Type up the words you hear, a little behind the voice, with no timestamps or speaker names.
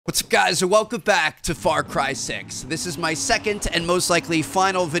guys, and welcome back to Far Cry 6. This is my second and most likely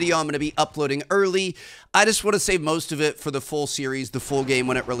final video I'm going to be uploading early. I just want to save most of it for the full series, the full game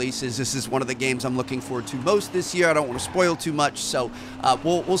when it releases. This is one of the games I'm looking forward to most this year. I don't want to spoil too much, so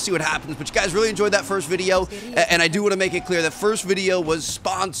we'll see what happens. But you guys really enjoyed that first video, and I do want to make it clear that first video was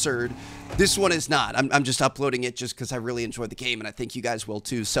sponsored. This one is not. I'm just uploading it just because I really enjoyed the game, and I think you guys will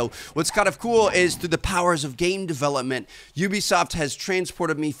too. So what's kind of cool is through the powers of game development, Ubisoft has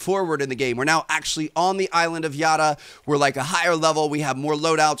transported me forward in the game. We're now actually on the island of Yara. We're like a higher level. We have more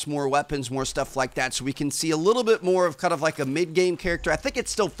loadouts, more weapons, more stuff like that. So we can see a little bit more of kind of like a mid-game character. I think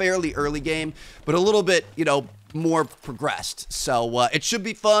it's still fairly early game, but a little bit, you know, more progressed. So it should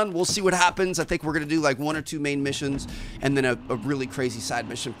be fun. We'll see what happens. I think we're gonna do like 1 or 2 main missions and then a really crazy side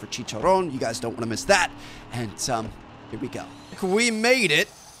mission for Chicharron. You guys don't want to miss that. And here we go. We made it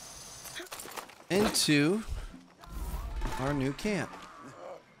into our new camp.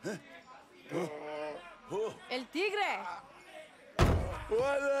 El Tigre.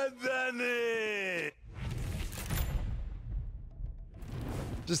 Hola, Danny.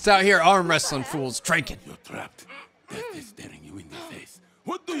 Just out here arm wrestling fools, drinking. You're trapped. Death is staring you in the face.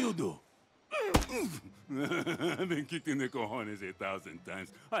 What do you do? I've been kicked in the cojones 1,000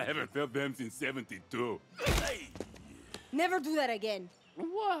 times. I haven't felt them since 72. Hey. Never do that again.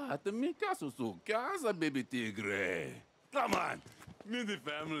 What? Mi caso su casa, baby tigre. Come on. Meet the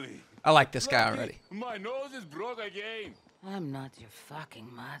family. I like this guy already. My nose is broke again. I'm not your fucking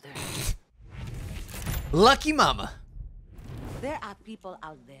mother. Lucky mama. There are people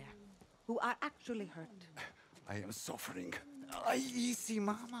out there who are actually hurt. I am suffering. Easy,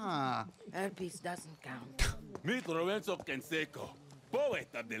 mama. Herpes doesn't count. Meet Lorenzo Canseco, poet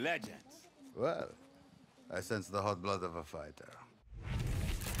of the legends. Well, I sense the hot blood of a fighter.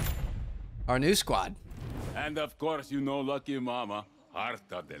 Our new squad. And of course, you know Lucky Mama, heart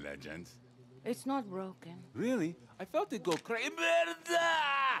of the legends. It's not broken. Really? I felt it go crazy.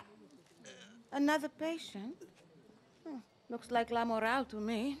 Merda! Another patient? Looks like La Moral to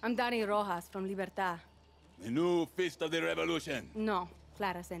me. I'm Dani Rojas from Libertad. The new Fist of the Revolution. No,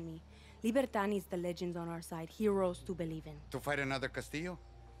 Clara sent me. Libertad needs the legends on our side, heroes to believe in. To fight another Castillo?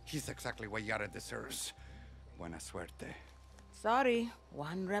 He's exactly what Yara deserves. Buena suerte. Sorry,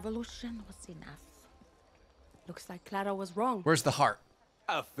 one revolution was enough. Looks like Clara was wrong. Where's the heart?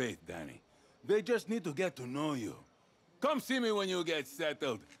 Have faith, Danny. They just need to get to know you. Come see me when you get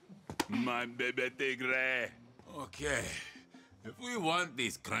settled. My baby tigre. Okay. If we want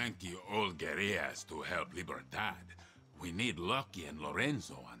these cranky old guerrillas to help Libertad, we need Lucky and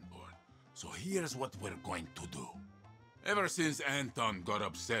Lorenzo on board. So here's what we're going to do. Ever since Anton got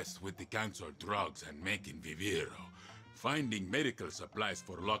obsessed with the cancer drugs and making Viviro, finding medical supplies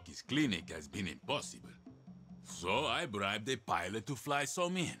for Lucky's clinic has been impossible. So I bribed a pilot to fly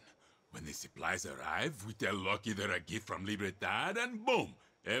some in. When the supplies arrive, we tell Lucky they're a gift from Libertad, and boom,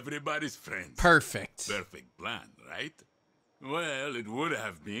 everybody's friends. Perfect. Perfect plan, right? Well, it would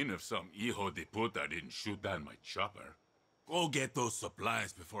have been if some hijo de puta didn't shoot down my chopper. Go get those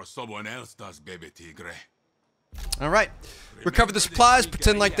supplies before someone else does, baby tigre. All right. Recover the supplies.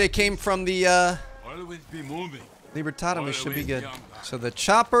 Pretend like they came from the Always be moving. Libertad, and we should be good. So the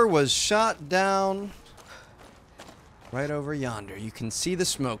chopper was shot down right over yonder. You can see the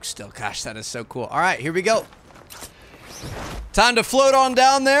smoke still. Gosh, that is so cool. All right, here we go. Time to float on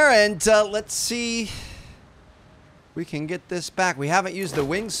down there, and let's see if we can get this back. We haven't used the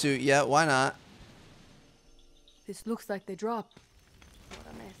wingsuit yet. Why not? This looks like they dropped.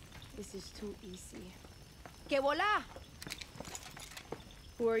 What a mess. This is too easy. Que vola!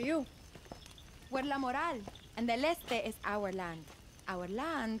 Who are you? We're La Moral, and the Leste is our land. Our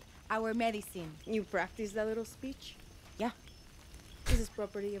land, our medicine. You practice that little speech? Yeah. This is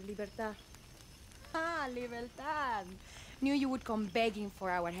property of Libertad. Ah, Libertad. Knew you would come begging for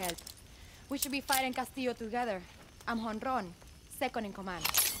our help. We should be fighting Castillo together. I'm Honron, second in command.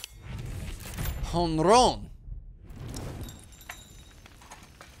 Honron.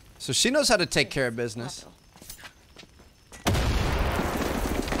 So she knows how to take care of business.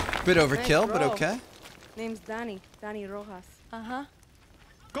 Bit overkill, Nice but roll. okay. Name's Dani Rojas. Uh-huh.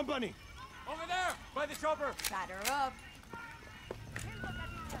 Company! Over there! By the chopper! Batter up.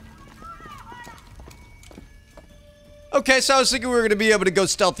 Okay, so I was thinking we were going to be able to go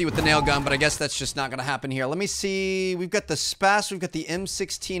stealthy with the nail gun, but I guess that's just not going to happen here. Let me see. We've got the SPAS. We've got the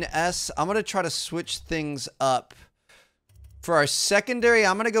M16S. I'm going to try to switch things up. For our secondary,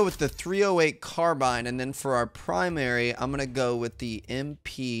 I'm going to go with the 308 carbine, and then for our primary, I'm going to go with the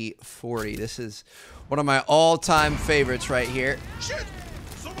MP40. This is one of my all-time favorites right here.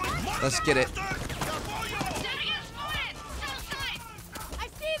 Let's get it.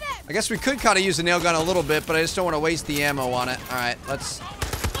 I guess we could kind of use the nail gun a little bit, but I just don't want to waste the ammo on it. All right, let's...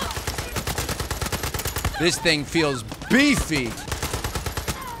 This thing feels beefy.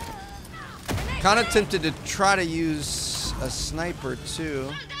 Kind of tempted to try to use a sniper,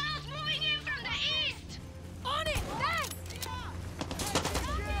 too.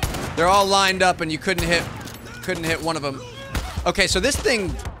 They're all lined up, and you couldn't hit one of them. Okay, so this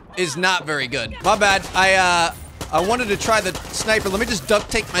thing is not very good. My bad. I wanted to try the sniper. Let me just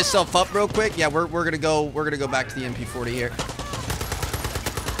duct tape myself up real quick. Yeah, we're gonna go back to the MP40 here.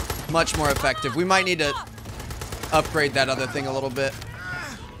 Much more effective. We might need to upgrade that other thing a little bit.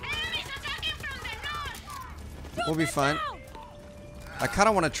 We'll be fine. I kind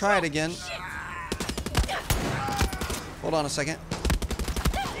of want to try it again. Hold on a second.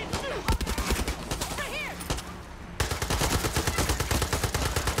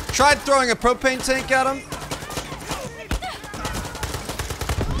 Tried throwing a propane tank at him.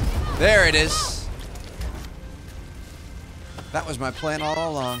 There it is. That was my plan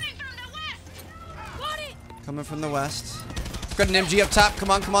all along. Coming from the west. Got an MG up top. Come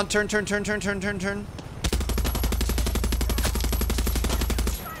on, come on. Turn.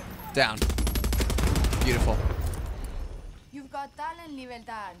 Down. Beautiful. You've got talent,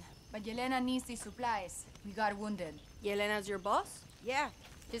 Libertad, but Yelena needs these supplies. We got wounded. Yelena's your boss? Yeah,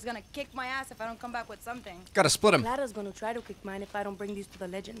 she's gonna kick my ass if I don't come back with something. Gotta split him. Clara's gonna try to kick mine if I don't bring these to the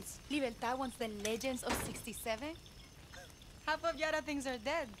legends. Libertad wants the legends of 67? Half of Yara thinks are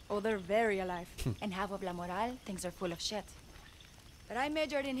dead. Oh, they're very alive. And half of La Moral thinks they're full of shit. But I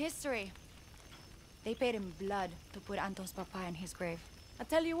majored in history. They paid in blood to put Anton's papa in his grave. I'll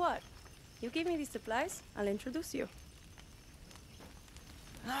tell you what. You give me these supplies, I'll introduce you.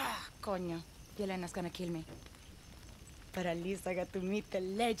 Ah, coño. Yelena's gonna kill me. But at least I got to meet the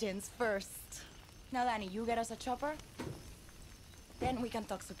legends first. Now, Danny, you get us a chopper. Then we can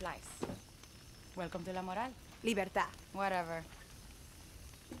talk supplies. Welcome to La Moral. Libertad. Whatever.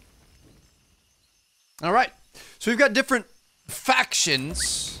 All right. So we've got different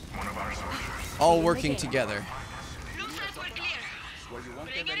factions all working together.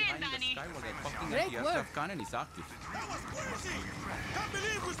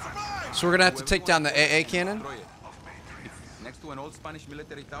 So we're gonna have to take down the AA cannon. Next to an old Spanish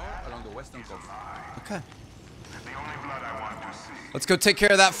military tower along the western coast. Okay. Let's go take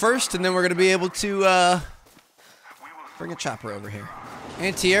care of that first, and then we're gonna be able to bring a chopper over here.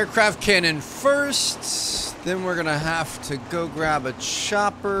 Anti-aircraft cannon first. Then we're gonna have to go grab a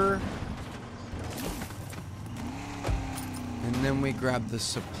chopper. And then we grab the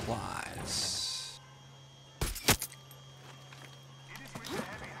supplies.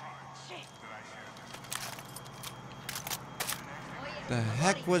 The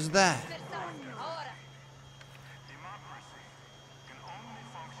heck was that?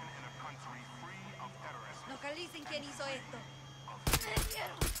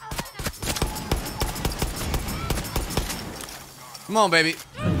 Come on, baby.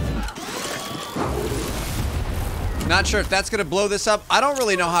 Not sure if that's gonna blow this up. I don't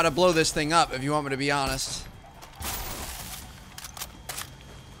really know how to blow this thing up, if you want me to be honest.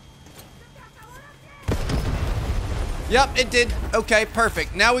 Yep, it did. Okay,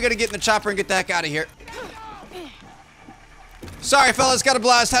 perfect. Now we gotta get in the chopper and get the heck out of here. Sorry, fellas, got a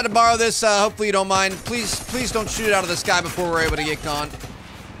blast. Had to borrow this. Hopefully you don't mind. Please don't shoot it out of the sky before we're able to get gone.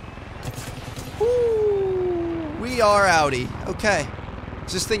 Woo, we are outie. Okay.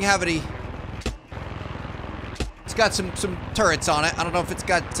 Does this thing have any... It's got some turrets on it. I don't know if it's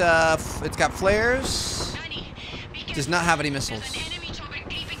got flares. It does not have any missiles.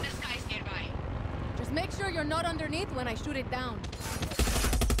 Just make sure you're not underneath when I shoot it down.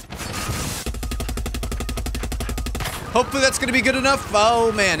 Hopefully that's gonna be good enough.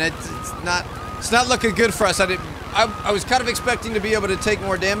 Oh man, it's not looking good for us. I was kind of expecting to be able to take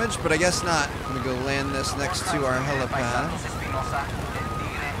more damage, but I guess not. I'm gonna go land this next to our helipad.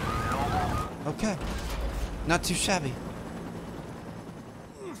 Okay. Not too shabby.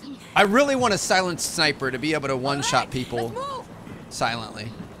 I really want a silenced sniper to be able to one-shot people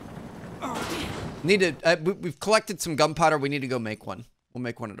silently. We've collected some gunpowder. We need to go make one. We'll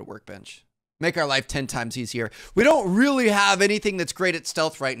make one at a workbench. Make our life 10 times easier. We don't really have anything that's great at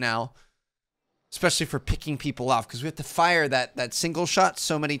stealth right now, especially for picking people off, because we have to fire that single shot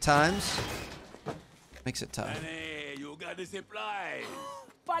so many times. Makes it tough. Hey, you got the supplies.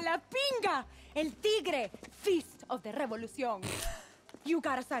 Pa la pinga! El tigre! Feast of the Revolución. You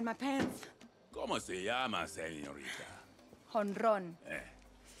gotta sign my pants. ¿Cómo se llama, señorita? Honron.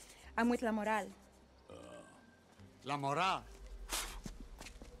 I'm with La Moral. La Moral.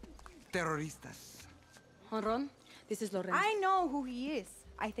 Terroristas. Honron, this is Lorenzo. I know who he is.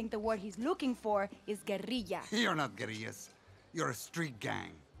 I think the word he's looking for is guerrilla. You're not guerrillas. You're a street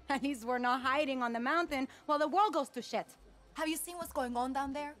gang. At least we're not hiding on the mountain while the world goes to shit. Have you seen what's going on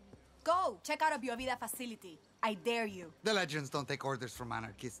down there? Go, check out a Bio Vida facility. I dare you. The legends don't take orders from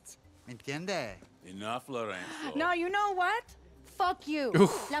anarchists. Entiende? Enough, Lorenzo. No, you know what? Fuck you.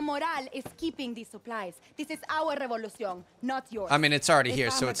 La Moral is keeping these supplies. This is our revolution, not yours. I mean, it's already If here,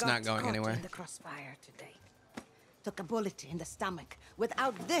 so Amma it's not got going caught anywhere. in the crossfire today. Took a bullet in the stomach.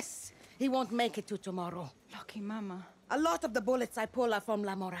 Without this, he won't make it to tomorrow. Lucky mama. A lot of the bullets I pull are from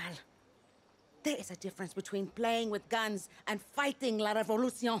La Moral. There is a difference between playing with guns and fighting La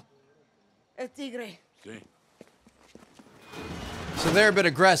Revolución. El Tigre. Sí. So they're a bit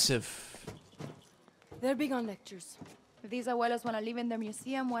aggressive. They're big on lectures. If these abuelos want to live in their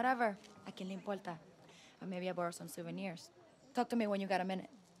museum, whatever. A quien le importa. But maybe I borrow some souvenirs. Talk to me when you got a minute.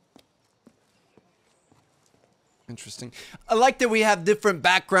 Interesting. I like that we have different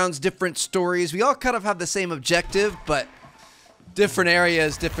backgrounds, different stories. We all kind of have the same objective, but different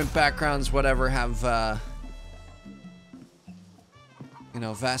areas, different backgrounds, whatever, have, you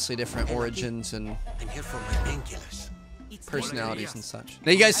know, vastly different origins and I'm here for my painkillers. personalities and such.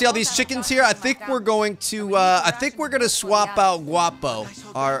 Now, you guys see all these chickens here? I think we're going to, swap out Guapo,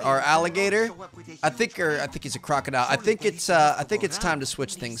 our alligator. I think he's a crocodile. I think it's time to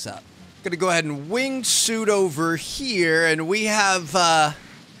switch things up. Gonna go ahead and wingsuit over here, and we have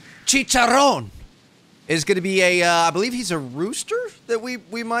Chicharron is gonna be a I believe he's a rooster that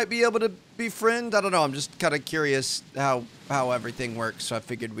we might be able to befriend. I don't know. I'm just kind of curious how everything works, so I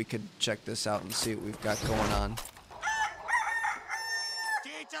figured we could check this out and see what we've got going on.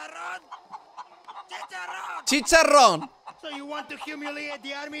 Chicharron! Chicharron! Chicharron. So you want to humiliate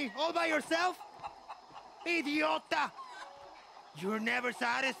the army all by yourself? Idiota! You're never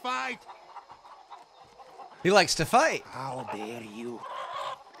satisfied. He likes to fight. How dare you?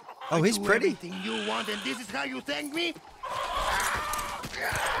 Oh, he's Do pretty. Everything you want, and this is how you thank me?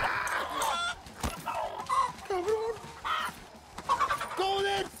 Cabrón. Go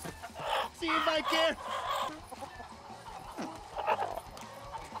then. See if I care.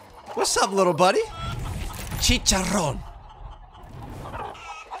 What's up, little buddy? Chicharron.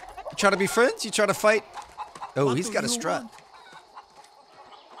 You try to be friends? You try to fight? Oh, What he's do got a you strut. want?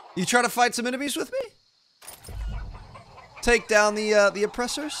 You try to fight some enemies with me? Take down the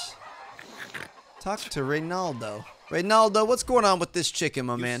oppressors? Talk to Reynaldo. Reynaldo, what's going on with this chicken,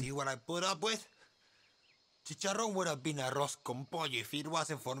 my man? See what I put up with? Chicharron would have been arroz con pollo if it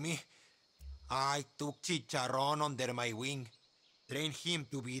wasn't for me. I took Chicharron under my wing, trained him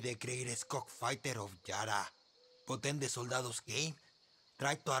to be the greatest cockfighter of Yara. But then the soldados came,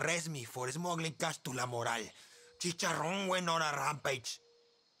 tried to arrest me for smuggling cash to La Moral. Chicharron went on a rampage.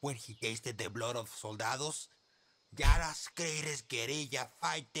 When he tasted the blood of soldados, Yara's greatest guerrilla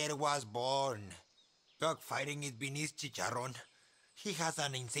fighter was born. Cockfighting is beneath Chicharron. He has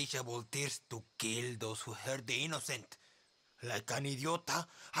an insatiable thirst to kill those who hurt the innocent. Like an idiota,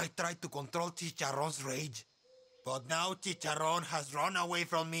 I tried to control Chicharron's rage. But now Chicharron has run away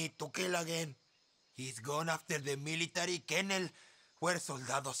from me to kill again. He's gone after the military kennel, where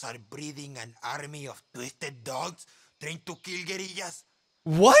soldados are breeding an army of twisted dogs trained to kill guerrillas.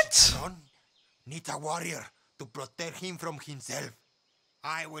 What? Chicharron needs a warrior to protect him from himself.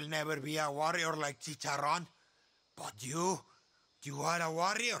 I will never be a warrior like Chicharron. But you are a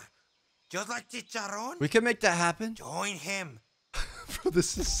warrior. Just like Chicharron. We can make that happen. Join him. Bro,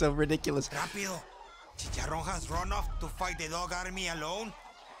 this is so ridiculous. Rápido. Chicharron has run off to fight the dog army alone.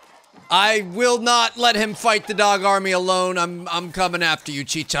 I will not let him fight the dog army alone. I'm coming after you,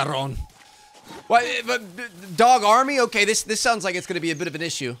 Chicharron. What? But dog army? Okay, this sounds like it's going to be a bit of an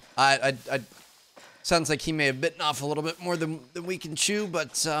issue. Sounds like he may have bitten off a little bit more than we can chew,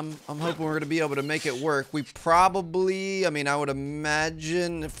 but I'm hoping we're going to be able to make it work. We probably, I mean, I would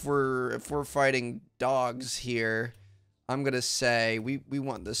imagine if we're fighting dogs here, I'm going to say we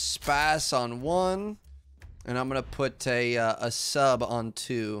want the Spas on 1, and I'm going to put a sub on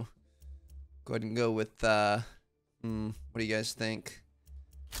 2. Go ahead and go with, what do you guys think?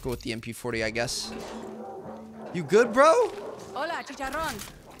 Let's go with the MP40, I guess. You good, bro? Hola, Chicharron.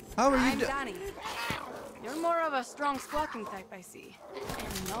 How are you I'm doing? Danny. You're more of a strong squawking type, I see.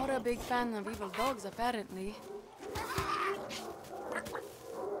 And not a big fan of evil dogs, apparently.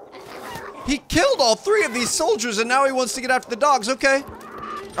 He killed all 3 of these soldiers, and now he wants to get after the dogs. Okay.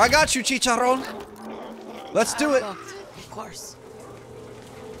 I got you, Chicharron. Let's do it. Of course.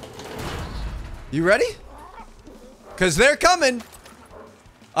 You ready? Because they're coming.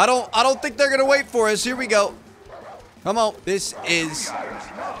 I don't think they're going to wait for us. Here we go. Come on. This is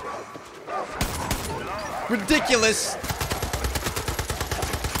ridiculous.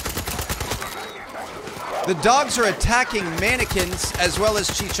 The dogs are attacking mannequins as well as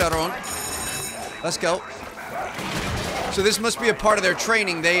Chicharron. Let's go. So this must be a part of their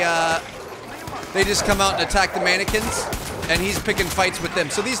training. They just come out and attack the mannequins, and he's picking fights with them.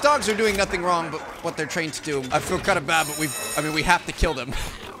 So these dogs are doing nothing wrong but what they're trained to do. I feel kind of bad, but we have to kill them.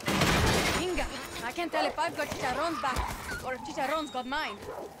 Inga, I can't tell if I've got Chicharron's back or if Chicharron's got mine.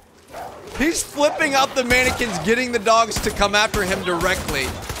 He's flipping out the mannequins, getting the dogs to come after him directly.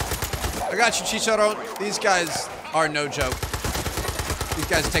 I got you, Chicharron. These guys are no joke. These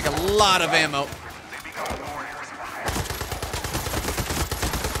guys take a lot of ammo.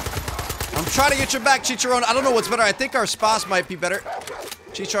 I'm trying to get your back, Chicharron. I don't know what's better. I think our spas might be better.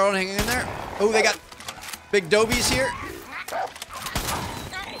 Chicharron hanging in there. Oh, they got big dobies here.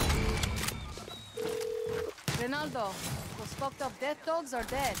 Ronaldo, those fucked up death dogs are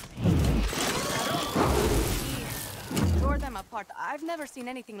dead. He tore them apart. I've never seen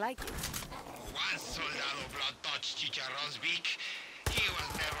anything like it. Once Soldado Blood touched Chicharron's beak, he was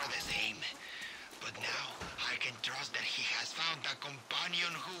never the same. But now, I can trust that he has found a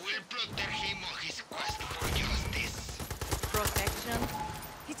companion who will protect him on his quest for justice. Protection?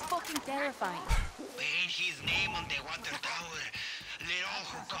 It's fucking terrifying. Paint his name on the water tower. Let all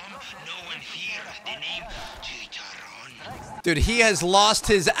who come know and fear the name Chicharron. Dude, he has lost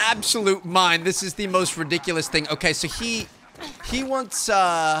his absolute mind. This is the most ridiculous thing. Okay, so he wants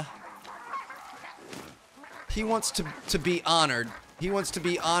to be honored. He wants to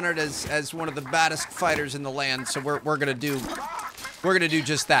be honored as one of the baddest fighters in the land. So we're gonna do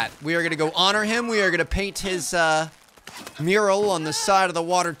just that. We are gonna go honor him. We are gonna paint his mural on the side of the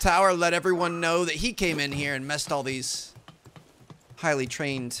water tower. Let everyone know that he came in here and messed all these highly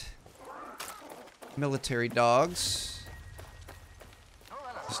trained military dogs.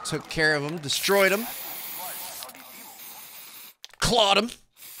 Just took care of them, destroyed them, clawed them.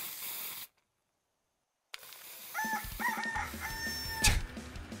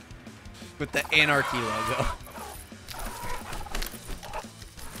 With the Anarchy logo.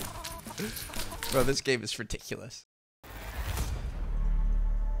 Bro, this game is ridiculous.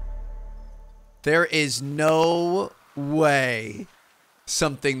 There is no way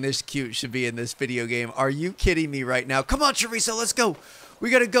something this cute should be in this video game. Are you kidding me right now? Come on, Chorizo, let's go. We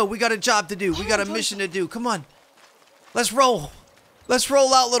gotta go. We got a job to do. We got a mission to do. Come on. Let's roll. Let's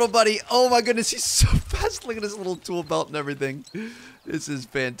roll out, little buddy. Oh my goodness, he's so fast. Look at his little tool belt and everything. This is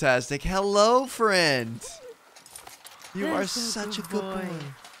fantastic. Hello, friend. You are such a good boy.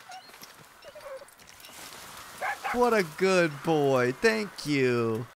 What a good boy. Thank you.